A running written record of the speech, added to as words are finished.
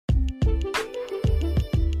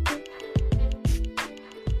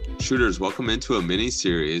Shooters, welcome into a mini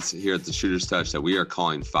series here at the Shooters Touch that we are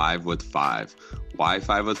calling 5 with 5. Why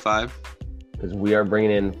 5 with 5? Because we are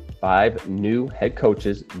bringing in 5 new head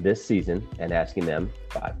coaches this season and asking them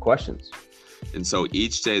 5 questions. And so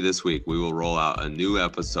each day this week, we will roll out a new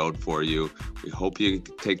episode for you. We hope you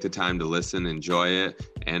take the time to listen, enjoy it,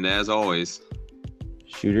 and as always,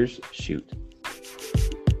 Shooters shoot.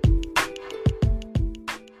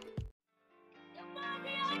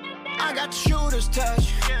 I got shooter's touch.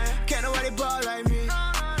 Can't nobody ball like me.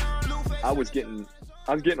 I was getting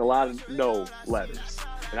a lot of no letters,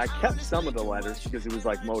 and I kept some of the letters because it was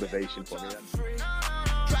like motivation for me.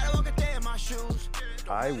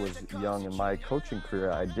 I was young in my coaching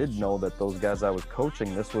career. I did know that those guys I was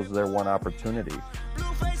coaching, this was their one opportunity.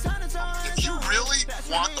 If you really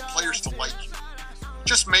want the players to like you,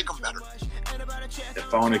 just make them better.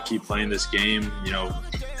 If I want to keep playing this game,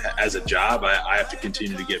 as a job, I have to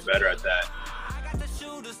continue to get better at that.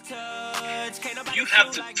 You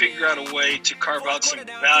have to figure out a way to carve out some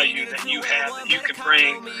value that you have that you can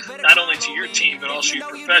bring not only to your team, but also your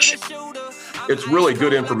profession. It's really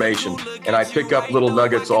good information, and I pick up little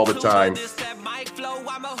nuggets all the time.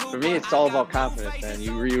 For me, it's all about confidence, man.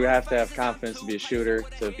 You have to have confidence to be a shooter,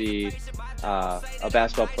 to be a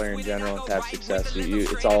basketball player in general, and to have success.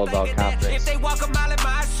 It's all about confidence. If they walk a mile in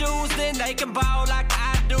my shoes, then they can ball like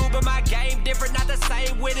I do. But my game different, not the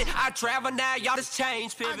same with it. I travel now, y'all just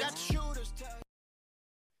change pivots.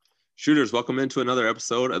 Shooters, welcome into another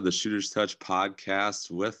episode of the Shooters Touch podcast.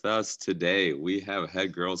 With us today, we have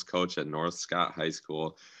head girls coach at North Scott High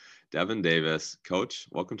School, Devvin Davis. Coach,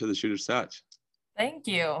 welcome to the Shooters Touch. Thank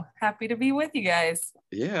you. Happy to be with you guys.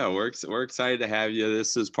 Yeah, we're excited to have you.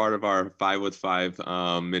 This is part of our 5 with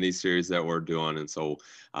 5 mini series that we're doing. And so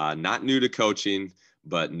not new to coaching,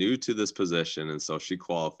 but new to this position. And so she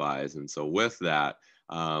qualifies. And so with that,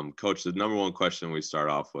 Coach, the number one question we start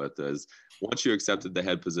off with is, once you accepted the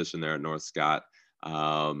head position there at North Scott,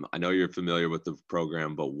 I know you're familiar with the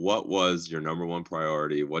program, but what was your number one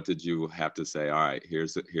priority? What did you have to say? All right,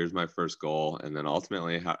 here's my first goal. And then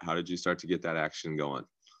ultimately, how did you start to get that action going?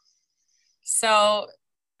 So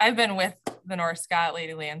I've been with the North Scott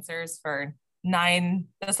Lady Lancers for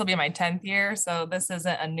this will be my 10th year. So this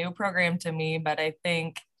isn't a new program to me, but I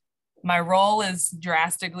think my role is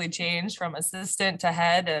drastically changed from assistant to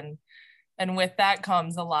head. And with that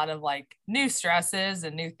comes a lot of like new stresses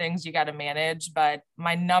and new things you got to manage. But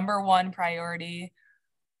my number one priority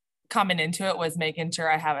coming into it was making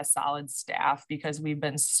sure I have a solid staff, because we've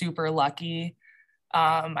been super lucky.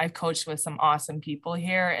 I've coached with some awesome people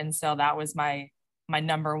here. And so that was my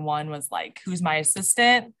number one, was like, who's my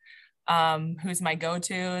assistant? Who's my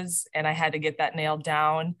go-tos? And I had to get that nailed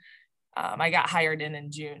down. I got hired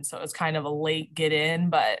in June, so it was kind of a late get in,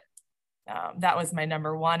 but that was my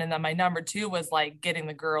number one. And then my number two was like getting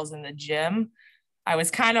the girls in the gym. I was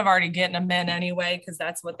kind of already getting them in anyway, because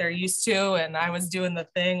that's what they're used to. And I was doing the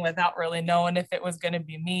thing without really knowing if it was going to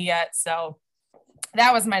be me yet. So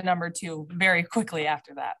that was my number two very quickly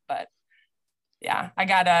after that. But yeah, I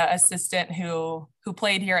got an assistant who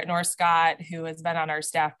played here at North Scott, who has been on our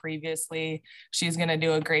staff previously. She's going to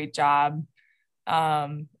do a great job.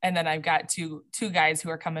 And then I've got two guys who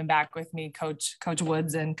are coming back with me, Coach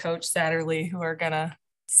Woods and Coach Satterley, who are going to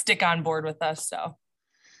stick on board with us. So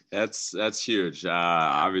that's huge.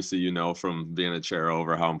 Obviously, from being a chair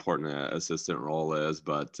over how important an assistant role is,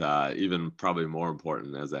 but even probably more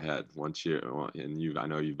important as a head. I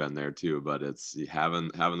know you've been there too, but it's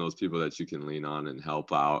having those people that you can lean on and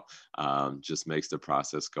help out just makes the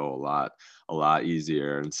process go a lot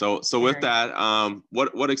easier. And so with that,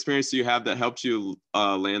 what experience do you have that helped you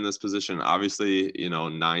land this position? Obviously,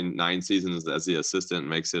 9 seasons as the assistant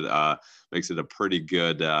makes it a pretty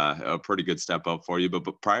good step up for you.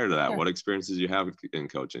 But prior to that, Sure. What experiences you have in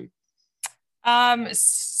coaching?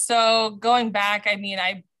 So going back,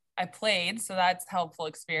 I played, so that's helpful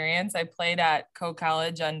experience. I played at Coe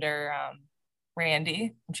College under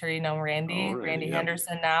Randy. I'm sure you know Randy. Randy yeah.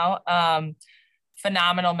 Henderson now.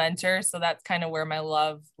 Phenomenal mentor. So that's kind of where my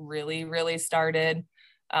love really, really started.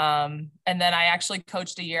 And then I actually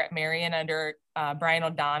coached a year at Marion under Brian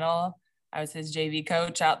O'Donnell. I was his JV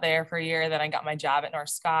coach out there for a year. Then I got my job at North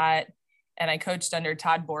Scott, and I coached under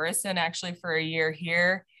Todd Borison actually for a year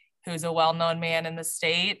here, who's a well-known man in the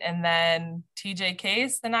state. And then TJ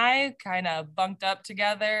Case and I kind of bunked up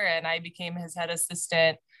together, and I became his head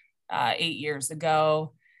assistant 8 years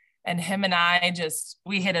ago. And him and I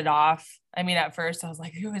we hit it off. At first I was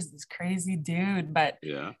like, who is this crazy dude? But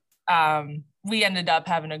yeah, we ended up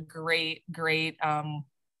having a great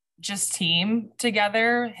just team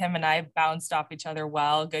together. Him and I bounced off each other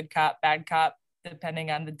well, good cop, bad cop,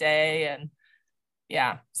 depending on the day. And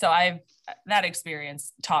yeah. So that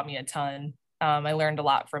experience taught me a ton. I learned a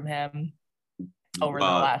lot from him over the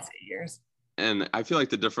last 8 years. And I feel like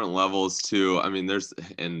the different levels too, I mean, there's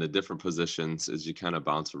in the different positions as you kind of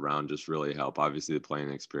bounce around just really help. Obviously the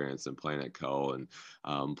playing experience and playing at Co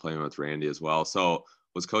and playing with Randy as well. So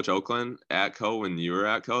was Coach Oakland at Co when you were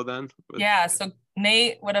at Co then? Yeah. So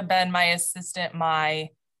Nate would have been my assistant I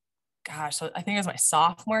think it was my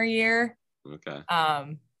sophomore year. Okay.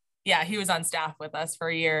 Yeah, he was on staff with us for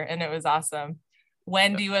a year and it was awesome.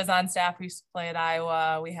 Wendy was on staff. We used to play at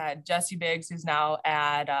Iowa. We had Jessie Biggs, who's now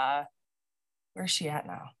at where's she at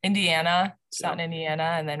now? Indiana. She's out in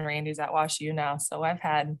Indiana. And then Randy's at WashU now. So I've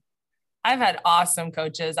had awesome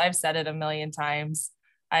coaches. I've said it a million times.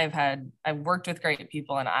 I've worked with great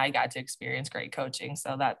people and I got to experience great coaching.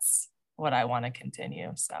 So that's what I want to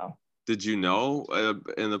continue. So did you know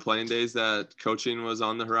in the playing days that coaching was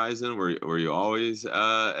on the horizon? Were you always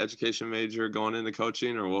education major going into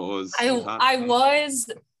coaching, or what was? I was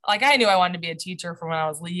like, I knew I wanted to be a teacher from when I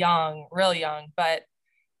was young, really young, but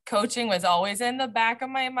coaching was always in the back of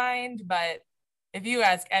my mind. But if you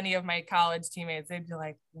ask any of my college teammates, they'd be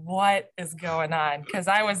like, what is going on? Because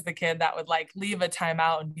I was the kid that would leave a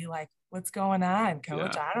timeout and be like, what's going on,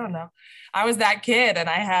 coach? Yeah. I don't know. I was that kid. And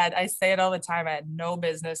I say it all the time. I had no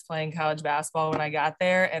business playing college basketball when I got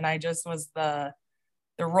there. And I just was the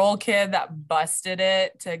role kid that busted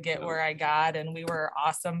it to get where I got. And we were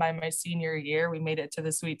awesome by my senior year. We made it to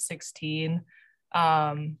the Sweet 16.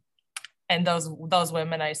 And those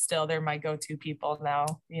women, they're my go-to people now,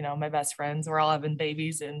 my best friends. We're all having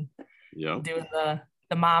babies and doing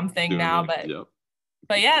the mom thing now,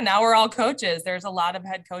 but yeah, now we're all coaches. There's a lot of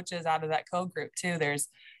head coaches out of that Co group too. There's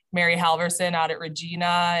Mary Halverson out at Regina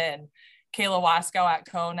and Kayla Wasco at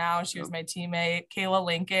Co now. She was my teammate. Kayla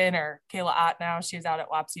Lincoln or Kayla Ott now. She's out at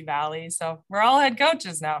Wapsie Valley. So we're all head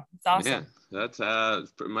coaches now. It's awesome. Yeah, that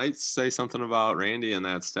might say something about Randy and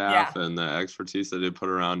that staff and the expertise that they put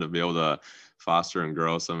around to be able to foster and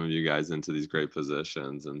grow some of you guys into these great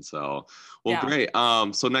positions. And so, great.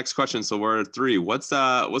 So next question. So we're at 3. What's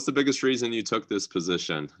the biggest reason you took this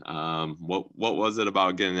position? What was it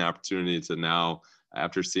about getting the opportunity to now,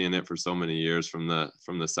 after seeing it for so many years from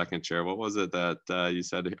the second chair, what was it that you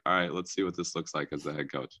said, all right, let's see what this looks like as the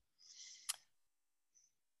head coach?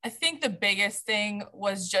 I think the biggest thing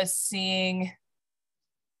was just seeing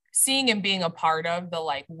and being a part of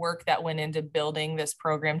the work that went into building this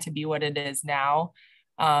program to be what it is now.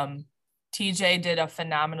 TJ did a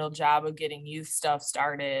phenomenal job of getting youth stuff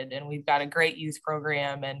started, and we've got a great youth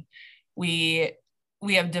program, and we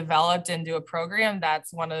have developed into a program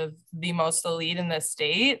that's one of the most elite in the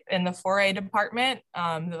state in the 4A department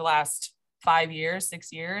the last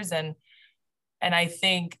 6 years. And I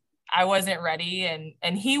think I wasn't ready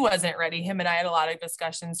and he wasn't ready. Him and I had a lot of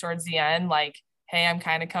discussions towards the end, hey, I'm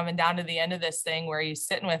kind of coming down to the end of this thing where he's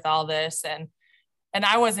sitting with all this. And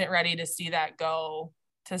I wasn't ready to see that go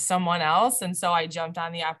to someone else. And so I jumped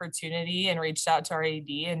on the opportunity and reached out to our AD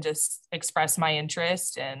and just expressed my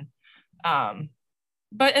interest. And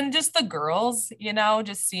just the girls,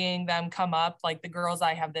 just seeing them come up, the girls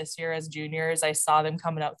I have this year as juniors, I saw them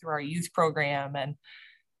coming up through our youth program, and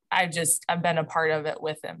I've been a part of it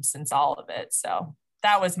with them since all of it. So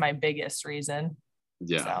that was my biggest reason.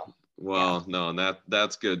 Yeah. So, well, no,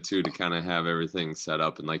 that's good too, to kind of have everything set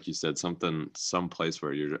up. And like you said, some place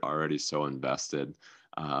where you're already so invested,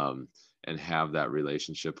 and have that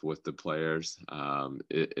relationship with the players,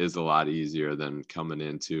 it is a lot easier than coming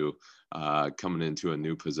into a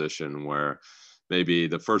new position where maybe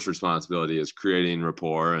the first responsibility is creating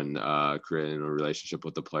rapport and creating a relationship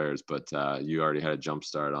with the players, but you already had a jump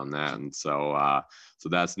start on that. And so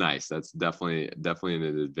that's nice. That's definitely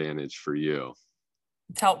an advantage for you.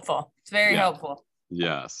 It's helpful. It's very helpful.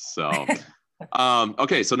 Yes. So,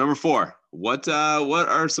 okay. So number 4, what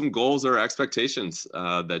are some goals or expectations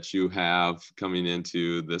that you have coming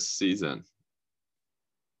into this season?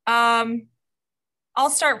 I'll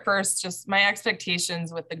start first. Just my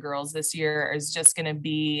expectations with the girls this year is just going to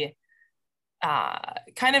be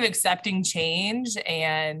kind of accepting change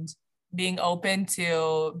and being open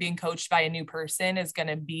to being coached by a new person is going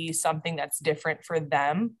to be something that's different for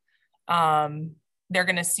them. They're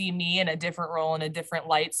going to see me in a different role, in a different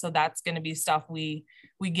light. So that's going to be stuff we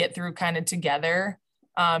get through kind of together.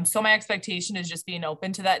 So my expectation is just being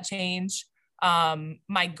open to that change.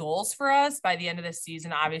 My goals for us by the end of this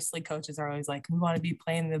season, obviously coaches are always like, we want to be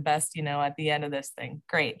playing the best, at the end of this thing.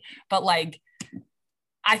 Great. But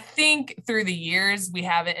I think through the years, we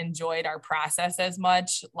haven't enjoyed our process as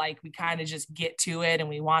much. We kind of just get to it and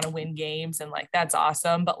we want to win games and that's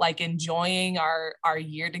awesome. But enjoying our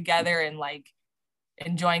year together and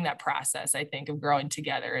enjoying that process, I think, of growing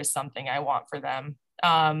together is something I want for them.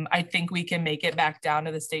 I think we can make it back down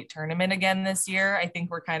to the state tournament again this year. I think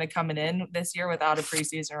we're kind of coming in this year without a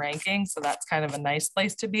preseason ranking. So that's kind of a nice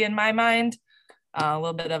place to be in my mind. A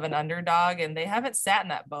little bit of an underdog, and they haven't sat in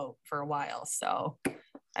that boat for a while. So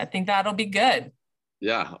I think that'll be good.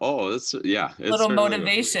 Yeah. Oh, it's a little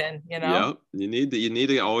motivation, you know? Yep. You need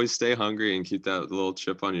to always stay hungry and keep that little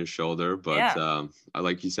chip on your shoulder. But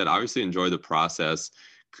like you said, obviously enjoy the process,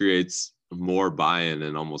 creates more buy-in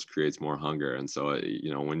and almost creates more hunger. And so,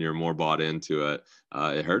 when you're more bought into it,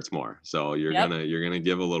 it hurts more. So you're gonna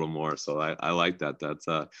give a little more. So I like that. That's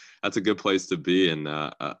a good place to be, and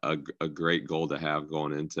a great goal to have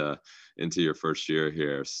going into your first year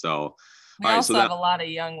here. So we also have a lot of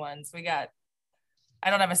young ones. I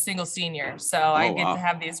don't have a single senior, so I get to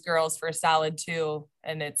have these girls for a solid 2,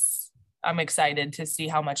 and I'm excited to see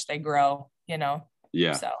how much they grow,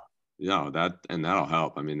 Yeah. So. Yeah, that'll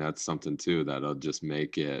help. I mean, that's something too that'll just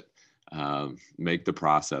make it, make the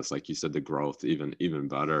process, like you said, the growth even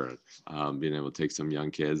better. Being able to take some young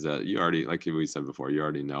kids that you already, like we said before, you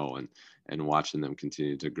already know, and watching them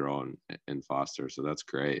continue to grow and foster. So that's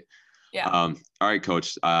great. Yeah. All right,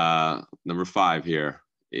 Coach. Number 5 here.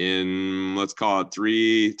 In, let's call it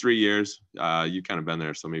 3 years. You kind of been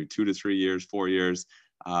there, so maybe 2 to 3 years, 4 years.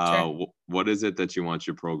 Sure. What is it that you want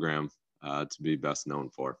your program to be best known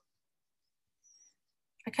for?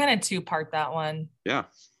 I kind of 2-part that one. Yeah.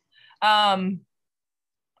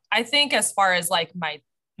 I think as far as like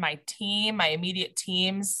my team, my immediate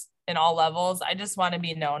teams in all levels, I just want to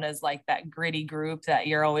be known as like that gritty group that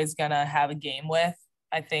you're always going to have a game with.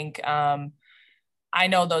 I think, I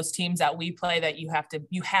know those teams that we play that you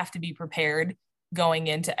have to be prepared going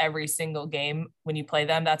into every single game when you play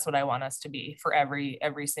them. That's what I want us to be for every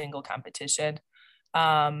single competition.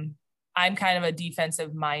 I'm kind of a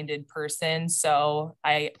defensive minded person, so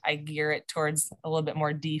I gear it towards a little bit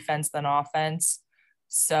more defense than offense.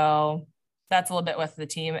 So that's a little bit with the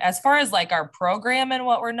team. As far as like our program and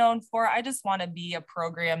what we're known for, I just want to be a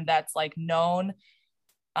program that's like known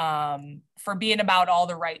for being about all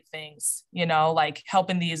the right things, like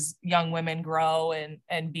helping these young women grow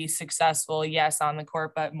and be successful. Yes, on the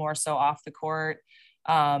court, but more so off the court.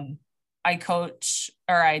 I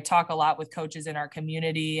talk a lot with coaches in our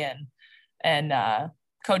community, and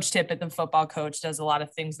Coach Tippett, the football coach, does a lot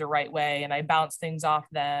of things the right way, and I bounce things off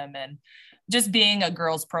them. And just being a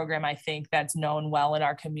girls program, I think that's known well in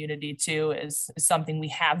our community too, is something we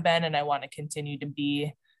have been, and I want to continue to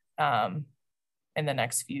be in the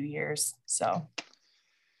next few years. So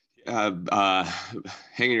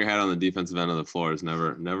hanging your hat on the defensive end of the floor is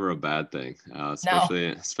never a bad thing,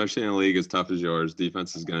 especially in a league as tough as yours.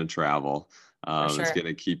 Defense is going to travel. Sure. It's going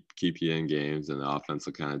to keep you in games, and the offense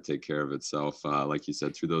will kind of take care of itself, like you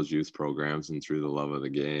said, through those youth programs and through the love of the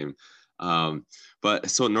game. But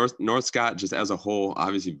so North Scott, just as a whole,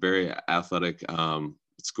 obviously very athletic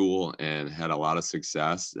school and had a lot of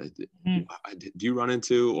success. Do you run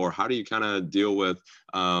into, or how do you kind of deal with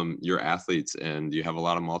your athletes? And do you have a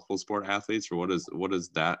lot of multiple sport athletes, or what does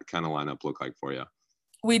that kind of lineup look like for you?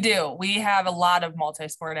 We do. We have a lot of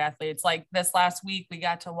multi-sport athletes. Like this last week, we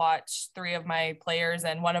got to watch 3 of my players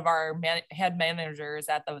and one of our head managers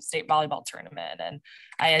at the state volleyball tournament. And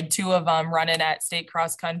I had 2 of them running at state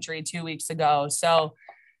cross country 2 weeks ago. So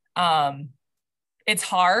it's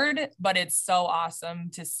hard, but it's so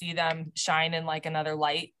awesome to see them shine in like another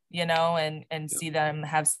light, and see them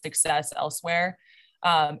have success elsewhere.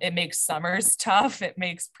 It makes summers tough. It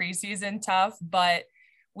makes preseason tough, but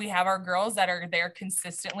we have our girls that are there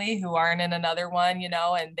consistently who aren't in another one, and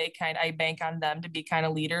I bank on them to be kind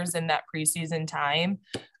of leaders in that preseason time.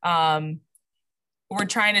 We're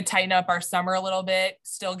trying to tighten up our summer a little bit,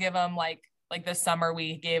 still give them like this summer,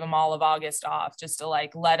 we gave them all of August off just to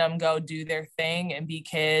like, let them go do their thing and be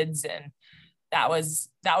kids. And that was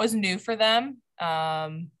new for them. I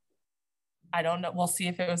don't know. We'll see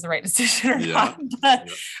if it was the right decision or not,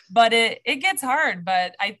 but it gets hard.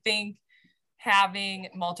 But I think having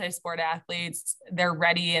multi-sport athletes, they're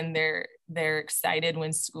ready and they're excited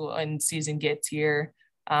when school and season gets here.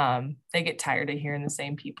 They get tired of hearing the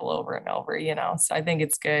same people over and over, so I think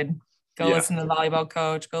it's good. Go listen to the volleyball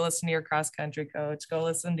coach, go listen to your cross country coach, go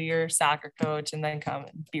listen to your soccer coach, and then come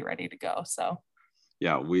and be ready to go. So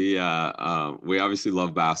yeah, we obviously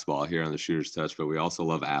love basketball here on the Shooter's Touch, but we also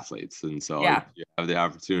love athletes. And so you have the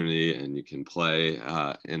opportunity and you can play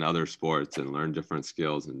in other sports and learn different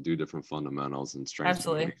skills and do different fundamentals and strengths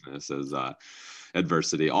and weaknesses,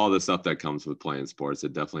 adversity, all the stuff that comes with playing sports.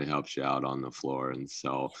 It definitely helps you out on the floor. And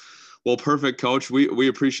so Well, perfect, Coach. We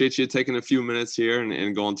appreciate you taking a few minutes here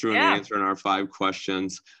and going through and answering our 5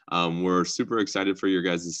 questions. We're super excited for your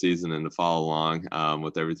guys' season and to follow along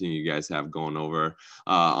with everything you guys have going over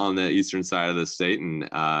on the eastern side of the state, and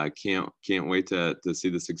can't wait to see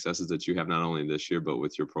the successes that you have not only this year but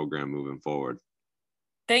with your program moving forward.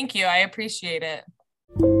 Thank you. I appreciate it.